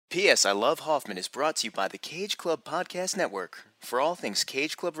P.S. I Love Hoffman is brought to you by the Cage Club Podcast Network. For all things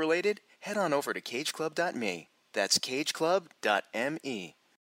Cage Club related, head on over to cageclub.me. That's cageclub.me.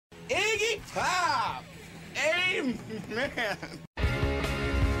 Iggy Pop! Amen!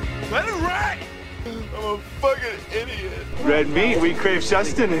 Let it ride! I'm a fucking idiot. Red meat, we crave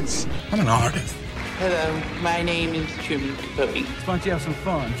sustenance. I'm an artist. Hello, my name is Truman Capote. Why don't you have some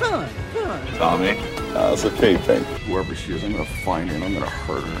fun? Fun. Tommy. It's a pay thing. Whoever she is, I'm gonna find her and I'm gonna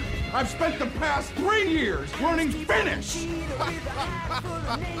hurt her. I've spent the past 3 years learning Finnish!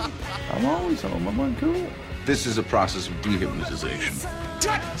 I'm always home. I'm uncool. This is a process of dehypnotization.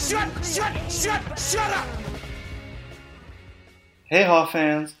 Shut up! Hey Hoff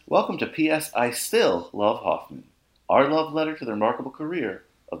fans, welcome to P.S. I Still Love Hoffman, our love letter to the remarkable career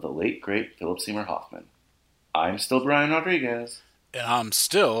of the late great Philip Seymour Hoffman. I'm still Brian Rodriguez. And I'm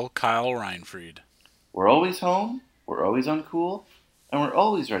still Kyle Reinfried. We're always home, we're always uncool, and we're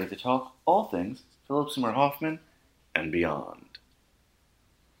always ready to talk all things Philip Seymour Hoffman and beyond.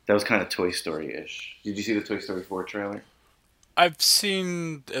 That was kind of Toy Story-ish. Did you see the Toy Story 4 trailer? I've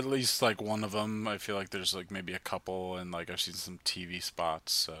seen at least like one of them. I feel like there's like maybe a couple, and like I've seen some TV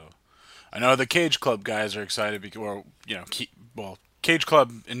spots. So I know the Cage Club guys are excited because, well, you know, Cage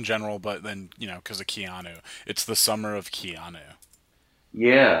Club in general, but then because of Keanu, it's the summer of Keanu.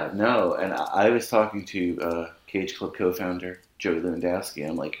 Yeah, no, and I was talking to Cage Club co-founder Joey Lewandowski.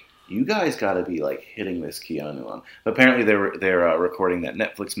 I'm like, you guys got to be like hitting this Keanu on. But apparently they're recording that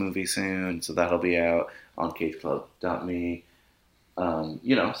Netflix movie soon, so that'll be out on cageclub.me.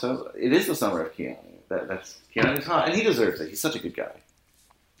 So it is the summer of Keanu. That's Keanu's hot, and he deserves it. He's such a good guy.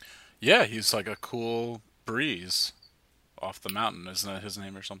 Yeah, he's like a cool breeze off the mountain. Isn't that his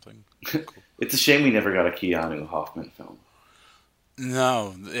name or something? Cool. It's a shame we never got a Keanu Hoffman film.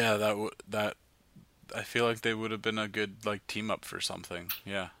 No, yeah, that I feel like they would have been a good like team up for something.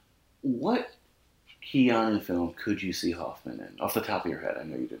 Yeah. What Keanu film could you see Hoffman in? Off the top of your head, I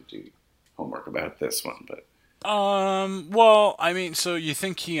know you didn't do homework about this one, but well, I mean, so you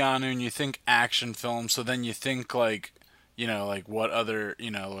think Keanu and you think action film, so then you think like what other,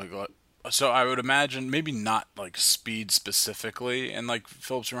 so I would imagine maybe not like Speed specifically and like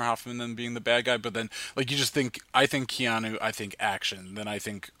Philip Seymour Hoffman then being the bad guy, but then like you just think, I think Keanu, I think action, then I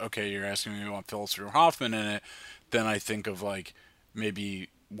think, okay, you're asking me about Philip Seymour Hoffman in it, then I think of like maybe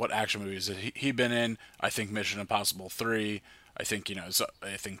what action movies that he been in. I think Mission Impossible 3. I think,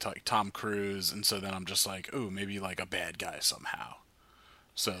 I think like Tom Cruise, and so then I'm just like, ooh, maybe like a bad guy somehow.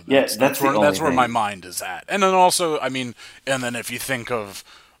 So that's where my mind is at. And then also, I mean, and then if you think of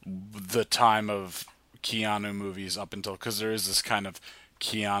the time of Keanu movies up until, because there is this kind of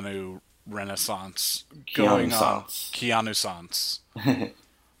Keanu renaissance going on. Keanu-sans.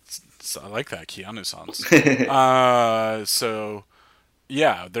 So I like that, Keanu-sans. So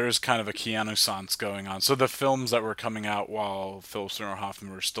yeah, there's kind of a Keanu-sans going on. So the films that were coming out while Philip Seymour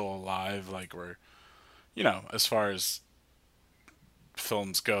Hoffman were still alive, like were, as far as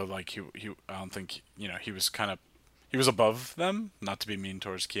films go, like he I don't think, he was above them, not to be mean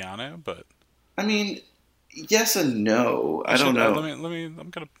towards Keanu, but I mean, yes and no. I don't know. I'm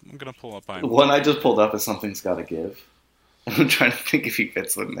gonna pull up. The one I just pulled up is Something's Gotta Give. I'm trying to think if he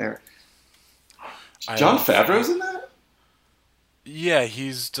fits in there. Jon Favreau's in that? Yeah,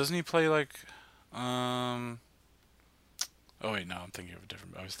 doesn't he play like, oh wait, no, I'm thinking of a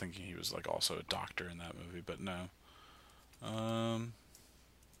different, I was thinking he was like also a doctor in that movie, but no. I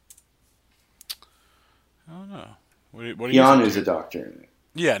don't know. What do you Keanu's a doctor in it.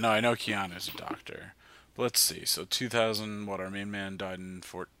 Yeah, no, I know Keanu's a doctor. But let's see, so 2000, our main man died in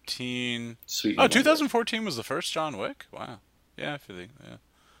 14. Sweet. 2014 was the first John Wick? Wow. Yeah, I feel like, yeah.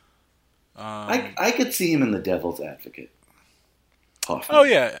 I could see him in The Devil's Advocate. Hoffman. Oh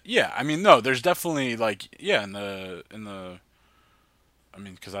yeah. I mean, no, there's definitely like, yeah, in the. I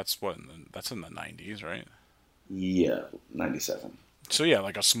mean, because that's that's in the 90s, right? Yeah, 97. So yeah,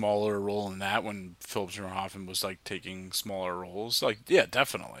 like a smaller role in that when Philip Seymour Hoffman was like taking smaller roles, like yeah,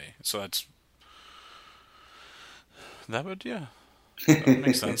 definitely. So that would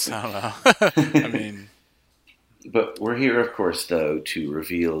make sense. I don't know. I mean, but we're here, of course, though, to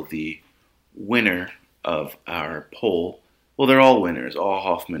reveal the winner of our poll. Well, they're all winners. All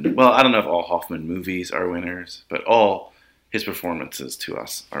Hoffman. Well, I don't know if all Hoffman movies are winners, but all his performances to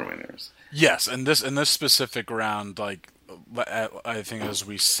us are winners. Yes, and this specific round, like I think, as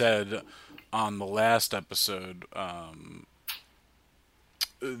we said on the last episode, that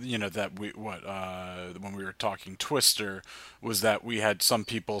when we were talking Twister, was that we had some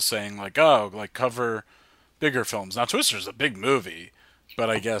people saying like, oh, like cover bigger films. Now Twister's a big movie, but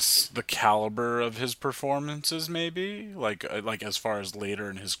I guess the caliber of his performances, maybe like as far as later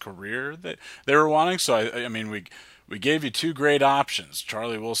in his career that they were wanting. So I mean, we gave you two great options: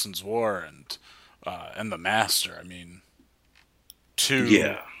 Charlie Wilson's War and The Master. I mean,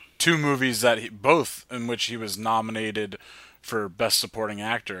 two movies that both in which he was nominated for Best Supporting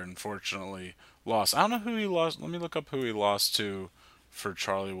Actor. Unfortunately, lost. I don't know who he lost. Let me look up who he lost to for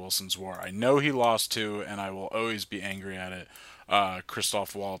Charlie Wilson's War. I know he lost to, and I will always be angry at it.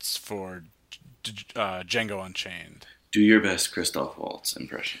 Christoph Waltz for Django Unchained. Do your best Christoph Waltz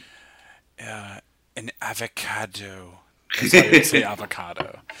impression. An avocado. That's how you would say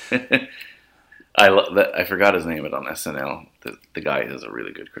avocado. I love that. I forgot his name, but on SNL, the guy has a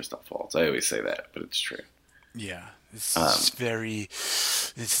really good Christoph Waltz. I always say that, but it's true. Yeah, it's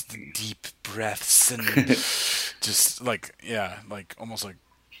deep breaths and just like almost like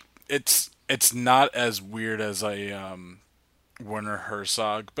it's not as weird as a Werner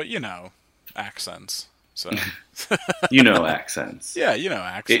Herzog, but accents. So accents. Yeah,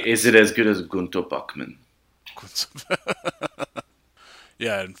 accents. Is it as good as Gunther Bachmann?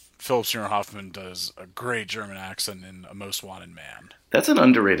 Yeah, and Philip Seymour Hoffman does a great German accent in A Most Wanted Man. That's an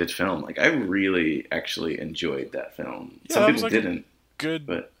underrated film. Like, I really actually enjoyed that film. Yeah, Some people was didn't. Good,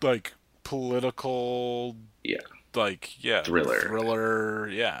 but political. Yeah. Thriller.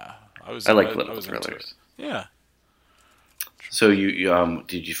 Yeah, I like political thrillers. Yeah. So you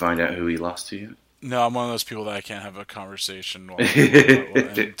did you find out who he lost to yet? No, I'm one of those people that I can't have a conversation while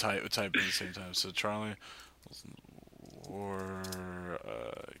and type at the same time. So Charlie War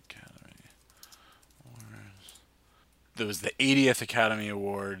Academy Awards. There was the 80th Academy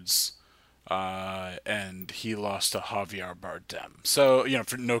Awards, and he lost to Javier Bardem. So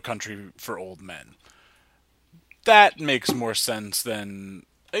for No Country for Old Men. That makes more sense than.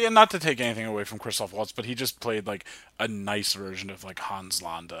 Again, not to take anything away from Christoph Waltz, but he just played like a nice version of like Hans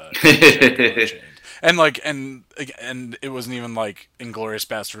Landa, and it wasn't even like Inglourious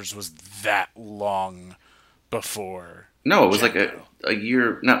Basterds was that long before. No, it was like a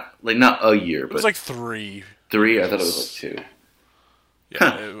year, not a year, but it was like 3. 3? I thought it was like 2.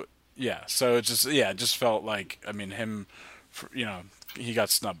 Yeah, yeah. So it just felt like him, he got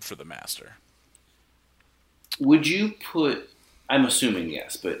snubbed for The Master. Would you put? I'm assuming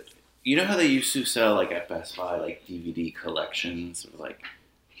yes, but you know how they used to sell like at Best Buy like DVD collections of like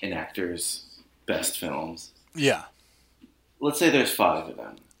an actor's best films? Yeah. Let's say there's 5 of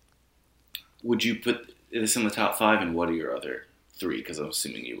them. Would you put this in the top 5, and what are your other 3? Because I'm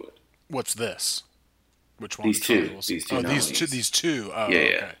assuming you would. What's this? Which one? These two. These two. Oh,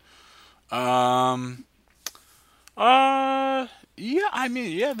 yeah. Okay. Yeah. I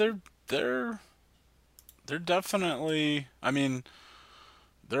mean, yeah. They're definitely. I mean,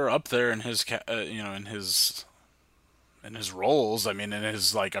 they're up there in his, in his roles. I mean,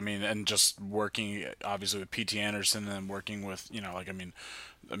 and just working obviously with P.T. Anderson and then working with, the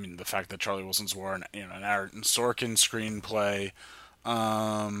fact that Charlie Wilson's War and an Aaron Sorkin screenplay.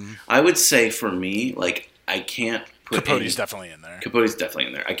 I would say for me, like I can't put Capote's definitely in there. Capote's definitely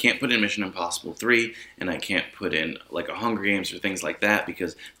in there. I can't put in Mission Impossible 3, and I can't put in like a Hunger Games or things like that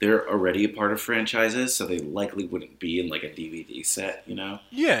because they're already a part of franchises, so they likely wouldn't be in like a DVD set,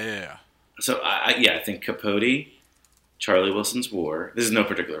 Yeah. So I think Capote, Charlie Wilson's War. This is no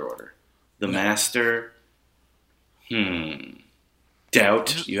particular order. The Master.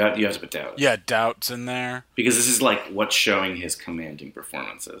 Doubt. You have to put Doubt. Yeah, Doubt's in there because this is like what's showing his commanding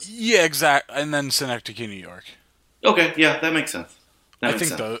performances. Yeah, exactly. And then Synecdoche, New York. Okay, yeah, that makes sense. I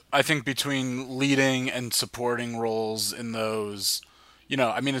think between leading and supporting roles in those,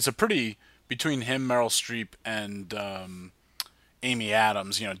 it's a pretty between him, Meryl Streep, and Amy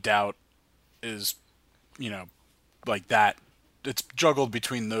Adams. Doubt is, like that. It's juggled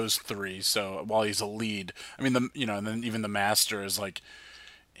between those 3. So while he's a lead, and then even The Master is like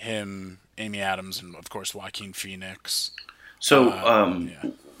him, Amy Adams, and of course Joaquin Phoenix. So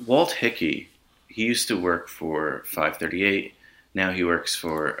Walt Hickey. He used to work for 538. Now he works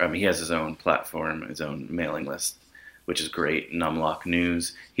for, he has his own platform, his own mailing list, which is great, Numlock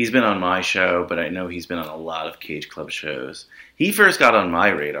News. He's been on my show, but I know he's been on a lot of Cage Club shows. He first got on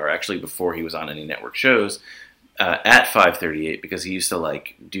my radar, actually, before he was on any network shows, at 538, because he used to,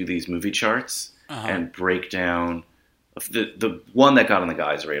 like, do these movie charts and break down. The one that got on the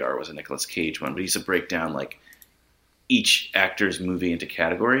guy's radar was a Nicolas Cage one, but he used to break down, like, each actor's movie into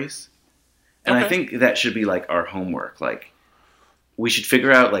categories. And I think that should be like our homework. Like, we should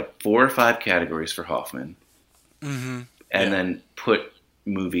figure out like 4 or 5 categories for Hoffman, and then put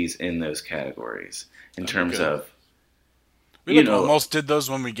movies in those categories in terms of. We almost did those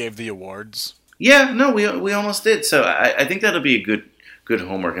when we gave the awards. Yeah, no, we almost did. So I think that'll be a good good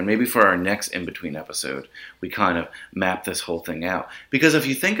homework, and maybe for our next in-between episode, we kind of map this whole thing out. Because if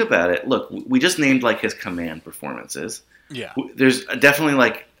you think about it, look, we just named like his command performances. Yeah. There's definitely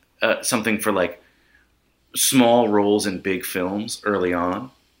like something for like small roles in big films early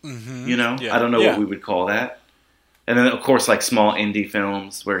on. Mm-hmm. You know, Yeah. I don't know what we would call that. And then of course like small indie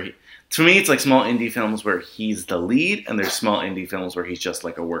films where to me it's like small indie films where he's the lead, and there's small indie films where he's just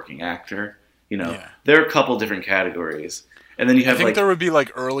like a working actor. You know, there are a couple different categories. And then you have I think there would be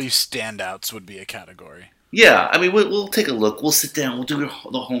like early standouts would be a category. Yeah, I mean, we'll take a look. We'll sit down. We'll do the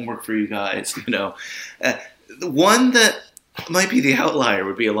homework for you guys. You know, the one that might be the outlier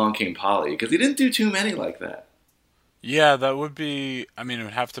would be Along Came Polly, because he didn't do too many like that. Yeah, that would be. I mean, it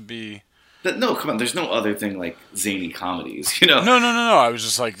would have to be. No, come on. There's no other thing like zany comedies. You know. No. I was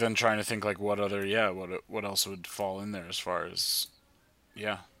just like then trying to think like what other what else would fall in there as far as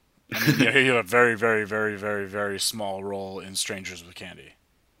I mean, he had a very, very, very, very, very small role in Strangers with Candy.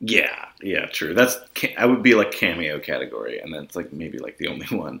 Yeah, true. I would be like cameo category, and that's like maybe like the only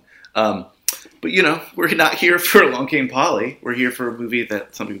one. But you know, we're not here for Along Came Polly. We're here for a movie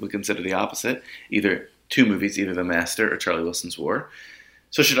that some people consider the opposite. Either two movies, either The Master or Charlie Wilson's War.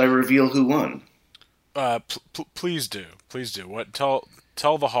 So should I reveal who won? Please do. What? Tell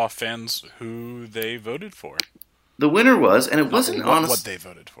the Hoff fans who they voted for. The winner was, and it wasn't honest. What they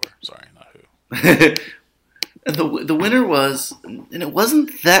voted for. Sorry, not who. And the winner was, and it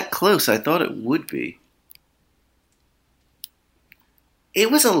wasn't that close. I thought it would be.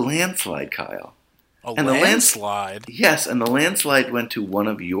 It was a landslide, Kyle. A landslide? Yes, and the landslide went to one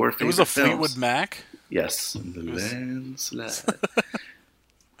of your favorite films. It was a Fleetwood Mac? Yes, the landslide.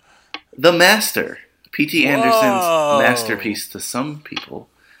 The Master. P.T. Anderson's masterpiece to some people.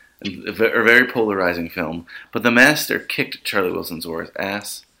 A very polarizing film. But The Master kicked Charlie Wilson's War's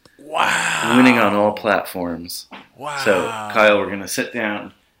ass. Wow. Winning on all platforms. Wow. So, Kyle, we're going to sit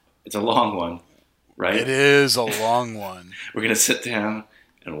down. It's a long one, right? It is a long one. We're going to sit down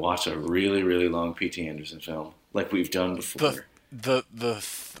and watch a really, really long P.T. Anderson film, like we've done before.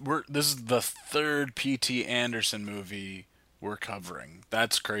 This is the third P.T. Anderson movie we're covering.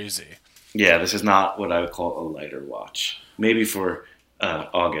 That's crazy. Yeah, this is not what I would call a lighter watch. Maybe for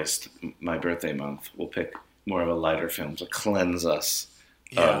August, my birthday month, we'll pick more of a lighter film to cleanse us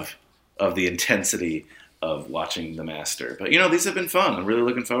of the intensity of watching The Master. But, you know, these have been fun. I'm really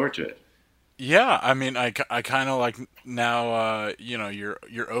looking forward to it. Yeah, I mean, I kind of like now, you know,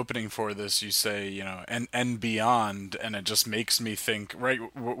 you're opening for this, you say, you know, and beyond, and it just makes me think, right,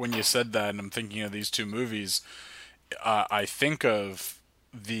 when you said that, and I'm thinking of these two movies, I think of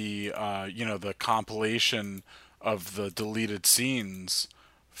the, you know, the compilation of the deleted scenes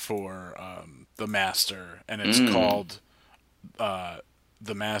for The Master, and it's called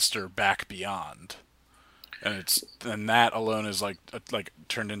The Master Back Beyond. And that alone is like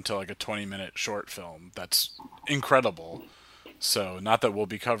turned into like a 20-minute short film. That's incredible. So not that we'll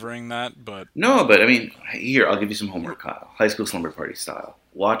be covering that, but no. But I mean, here I'll give you some homework, Kyle. High School Slumber Party style.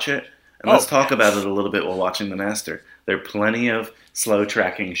 Watch it, and let's talk about it a little bit while watching The Master. There are plenty of slow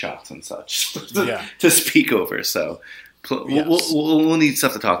tracking shots and such to speak over. So we'll need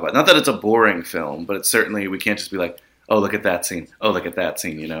stuff to talk about. Not that it's a boring film, but it's certainly we can't just be like, oh, look at that scene. Oh, look at that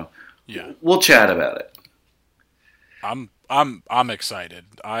scene. You know. Yeah. We'll chat about it. I'm excited.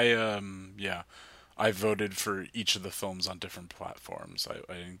 I voted for each of the films on different platforms.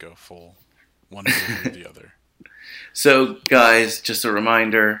 I didn't go full one way or the other. So, guys, just a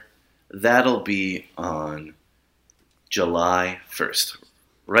reminder, that'll be on July 1st,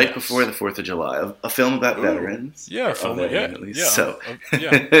 right before the 4th of July. A film about veterans. Yeah, a film, at least. Yeah, so,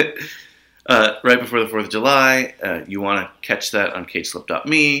 yeah. right before the 4th of July, you want to catch that on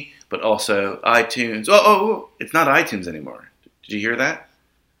cageclub.me. But also iTunes. Oh, it's not iTunes anymore. Did you hear that?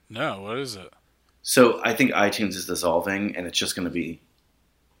 No, what is it? So I think iTunes is dissolving, and it's just going to be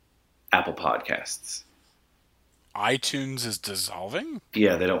Apple Podcasts. iTunes is dissolving?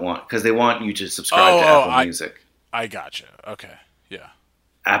 Yeah, they don't want, because they want you to subscribe to Apple Music. I gotcha. Okay, yeah.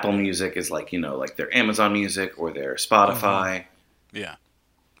 Apple Music is like, you know, like their Amazon Music or their Spotify. Yeah.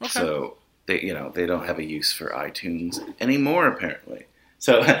 Okay. So they don't have a use for iTunes anymore, apparently.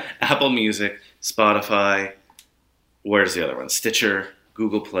 So Apple Music, Spotify, where's the other one? Stitcher,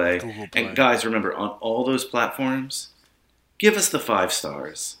 Google Play. And guys, remember, on all those platforms, give us the 5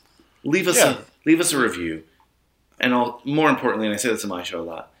 stars. Leave us a review. And more importantly, and I say this in my show a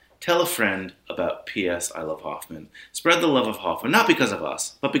lot, tell a friend about P.S. I Love Hoffman. Spread the love of Hoffman, not because of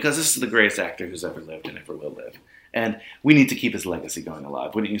us, but because this is the greatest actor who's ever lived and ever will live. And we need to keep his legacy going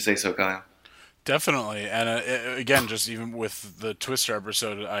alive. Wouldn't you say so, Kyle? Definitely, and again, just even with the Twister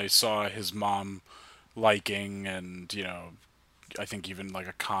episode, I saw his mom liking and, you know, I think even like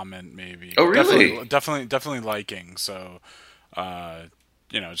a comment maybe. Oh, really? Definitely liking. So,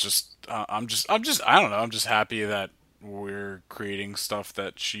 it's just I'm just I don't know. I'm just happy that we're creating stuff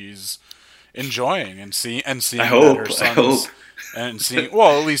that she's enjoying and seeing that her son's and seeing,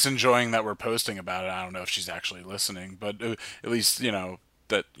 well, at least enjoying that we're posting about it. I don't know if she's actually listening, but at least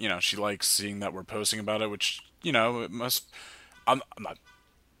that she likes seeing that we're posting about it, which it must. I'm not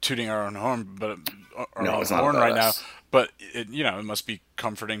tooting our own horn, but right now. But it must be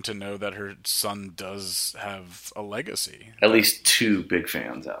comforting to know that her son does have a legacy. At least 2 big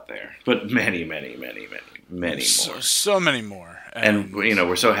fans out there, but many, many, many, many, many more. So many more. And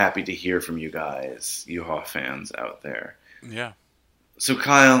we're so happy to hear from you guys, you Hoff fans out there. Yeah. So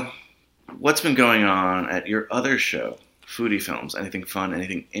Kyle, what's been going on at your other show, Foodie Films? Anything fun?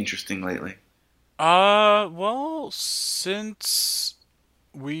 Anything interesting lately? Well, since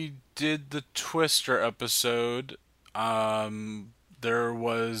we did the Twister episode, there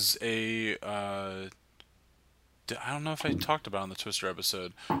was a I don't know if I talked about it on the Twister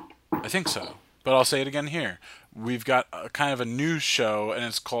episode. I think so, but I'll say it again here. We've got a kind of a new show, and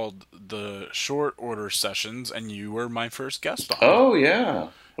it's called the Short Order Sessions, and you were my first guest on it. Oh yeah,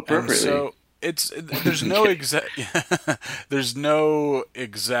 appropriately. And so there's no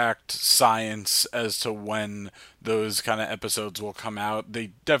exact science as to when those kind of episodes will come out.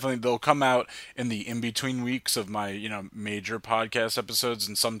 They'll come out in the in-between weeks of my major podcast episodes,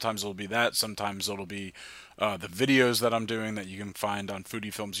 and sometimes it'll be that, sometimes it'll be the videos that I'm doing that you can find on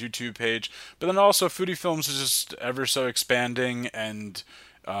Foodie Films YouTube page. But then also Foodie Films is just ever so expanding, and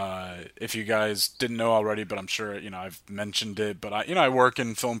if you guys didn't know already, but I'm sure I've mentioned it, but I work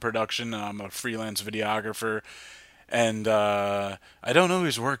in film production, and I'm a freelance videographer, and I don't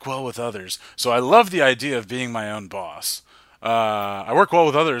always work well with others. So I love the idea of being my own boss. I work well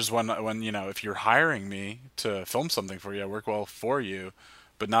with others when if you're hiring me to film something for you, I work well for you,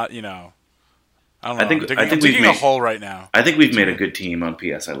 but not I don't know. I think I'm digging a hole right now. I think we've made a good team on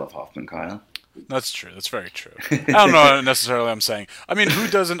P.S. I Love Hoffman, Kyle. That's true. That's very true. I don't know what necessarily I'm saying. I mean, who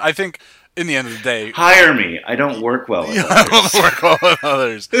doesn't? I think in the end of the day, hire me. I don't work well with others. I don't work well with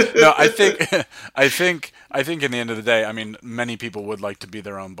others. No, I think in the end of the day, I mean, many people would like to be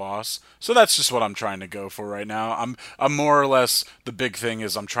their own boss. So that's just what I'm trying to go for right now. I'm more or less, the big thing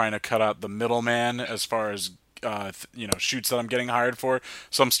is I'm trying to cut out the middleman as far as shoots that I'm getting hired for.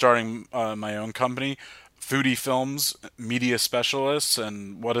 So I'm starting my own company, Foodie Films, media specialists.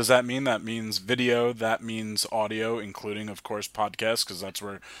 And what does that mean? That means video, that means audio, including, of course, podcasts, because that's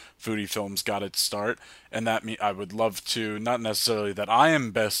where Foodie Films got its start. And I would love to, not necessarily that I am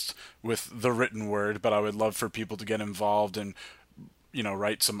best with the written word, but I would love for people to get involved and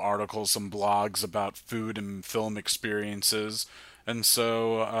write some articles, some blogs about food and film experiences. And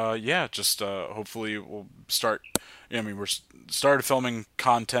so, hopefully we'll start. We're started filming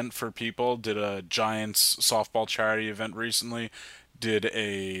content for people. Did a Giants softball charity event recently. Did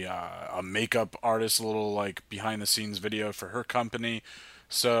a makeup artist, a little like behind the scenes video for her company.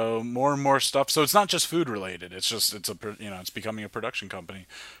 So more and more stuff. So it's not just food related. It's becoming a production company.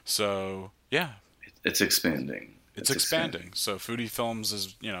 So yeah, it's expanding. It's expanding. So Foodie Films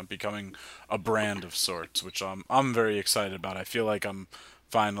is, becoming a brand of sorts, which I'm very excited about. I feel like I'm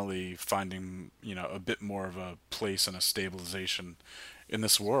finally finding, a bit more of a place and a stabilization in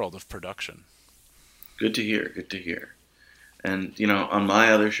this world of production. Good to hear. Good to hear. And, on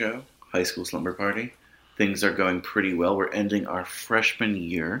my other show, High School Slumber Party, things are going pretty well. We're ending our freshman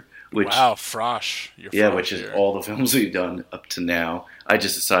year. Wow, Frosh. Which is all the films we've done up to now. I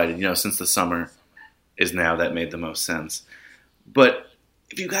just decided, since the summer is now, that made the most sense. But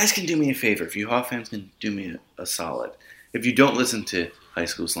if you guys can do me a favor, if you Hoff fans can do me a solid, if you don't listen to High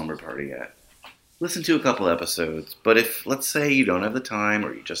School Slumber Party yet, listen to a couple episodes. But if, let's say, you don't have the time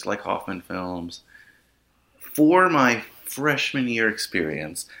or you just like Hoffman films, for my freshman year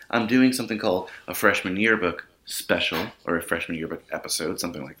experience, I'm doing something called a freshman yearbook special, or a freshman yearbook episode,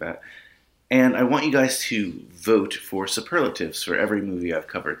 something like that. And I want you guys to vote for superlatives for every movie I've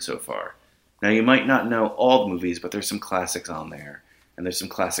covered so far. Now, you might not know all the movies, but there's some classics on there, and there's some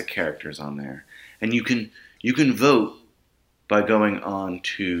classic characters on there. And you can vote by going on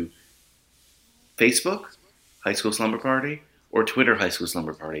to Facebook, High School Slumber Party, or Twitter, High School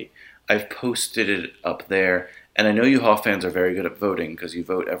Slumber Party. I've posted it up there, and I know you Hoff fans are very good at voting because you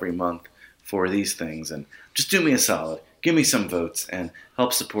vote every month for these things. And just do me a solid, give me some votes, and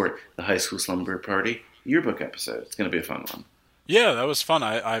help support the High School Slumber Party yearbook episode. It's going to be a fun one. Yeah, that was fun.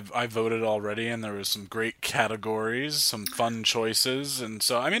 I voted already, and there was some great categories, some fun choices, and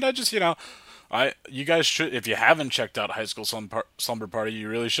so I just You guys should, if you haven't checked out High School Slumber Party, you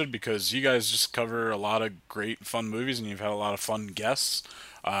really should, because you guys just cover a lot of great, fun movies, and you've had a lot of fun guests,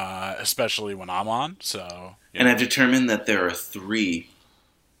 especially when I'm on. So, and I've determined that there are 3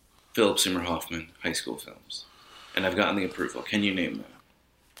 Philip Seymour Hoffman high school films, and I've gotten the approval. Can you name them?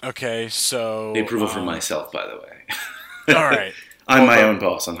 Okay, so the approval from myself, by the way. All right, I'm my own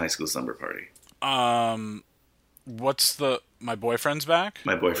boss on High School Slumber Party. What's My Boyfriend's Back?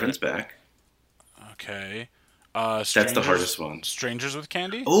 My Boyfriend's Back. Okay. That's the hardest one. Strangers with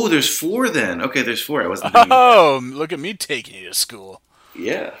Candy? Oh, there's 4 then. Okay, there's 4. I wasn't thinking look at me taking you to school.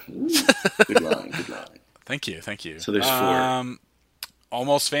 Yeah. Ooh, good line, good line. Thank you. So there's 4.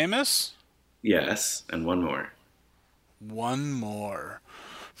 Almost Famous? Yes, and one more.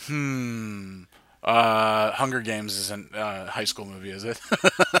 Hunger Games isn't a high school movie, is it?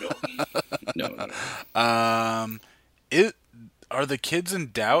 No. Are the Kids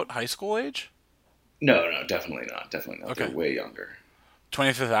in Doubt high school age? No, definitely not. Okay. They're way younger.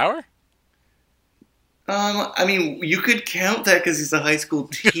 25th Hour? I mean, you could count that because he's a high school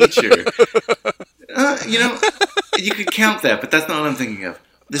teacher. You could count that, but that's not what I'm thinking of.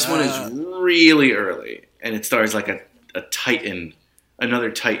 This one is really early, and it stars like a titan, another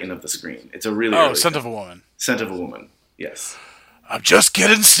titan of the screen. It's a really early Scent of a Woman. Scent of a Woman, yes. I'm just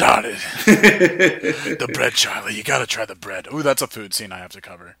getting started. The bread, Charlie. You gotta try the bread. Ooh, that's a food scene I have to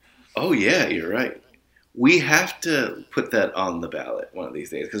cover. Oh, yeah, you're right. We have to put that on the ballot one of these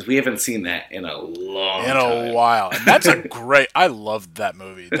days, because we haven't seen that in a long time. In a while. And that's I loved that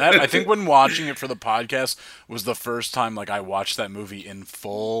movie. I think when watching it for the podcast was the first time, like, I watched that movie in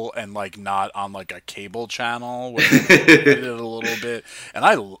full and, like, not on, like, a cable channel where they edited it a little bit. And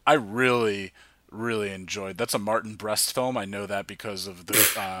I really, really enjoyed. That's a Martin Brest film. I know that because of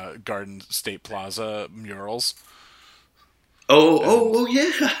the Garden State Plaza murals. Oh,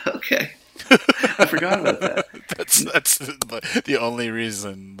 yeah. Okay. I forgot about that. That's the only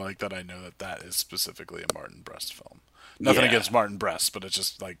reason, like, that I know that is specifically a Martin Brest film. Nothing against Martin Brest, but it's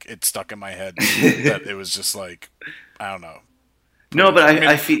just like it stuck in my head that it was just like, I don't know. No, but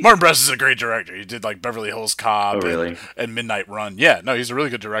I feel Martin Brest is a great director. He did like Beverly Hills Cop and Midnight Run. Yeah, no, he's a really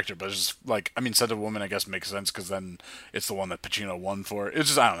good director. But it's just like, I mean, Scent of a Woman, I guess, makes sense because then it's the one that Pacino won for. It's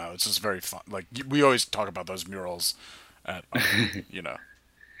just, I don't know. It's just very fun. Like, we always talk about those murals at,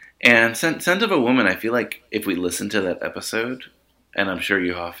 And Scent of a Woman, I feel like if we listen to that episode, and I'm sure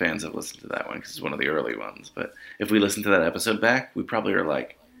you Hoff fans have listened to that one because it's one of the early ones, but if we listen to that episode back, we probably are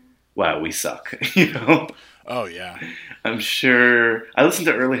like, wow, we suck, Oh, yeah. I'm sure. I listened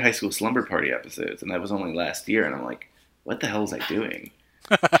to early High School Slumber Party episodes, and that was only last year, and I'm like, what the hell was I doing?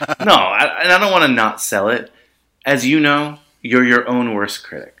 No, I don't want to not sell it. As you know, you're your own worst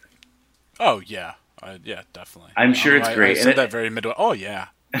critic. Oh, yeah. Yeah, definitely. I'm sure it's great. I said that very midway. Oh, yeah.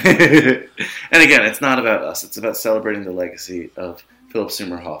 And again, it's not about us. It's about celebrating the legacy of Philip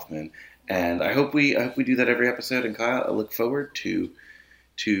Seymour Hoffman. And I hope we do that every episode. And Kyle, I look forward to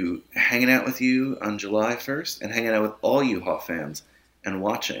hanging out with you on July 1st and hanging out with all you Hoff fans and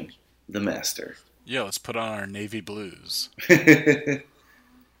watching The Master. Yeah, let's put on our navy blues.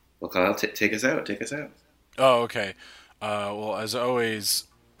 Well, Kyle, take us out. Oh, okay. Well, as always,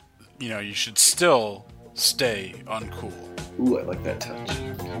 you should still stay uncool. Ooh, I like that touch.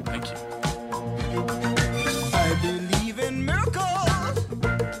 Thank you. I believe in miracles.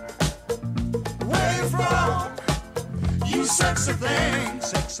 Where you from? You sexy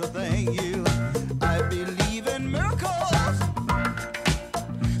thing, you. I believe in miracles.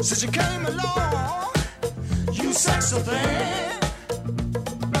 Since you came along, you sexy thing.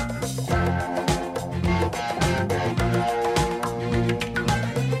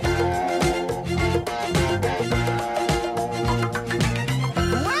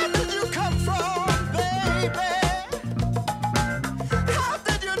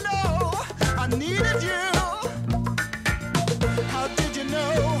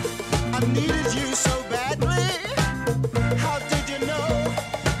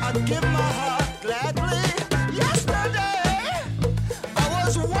 Give my heart gladly. Yesterday, I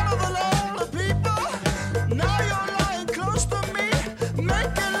was one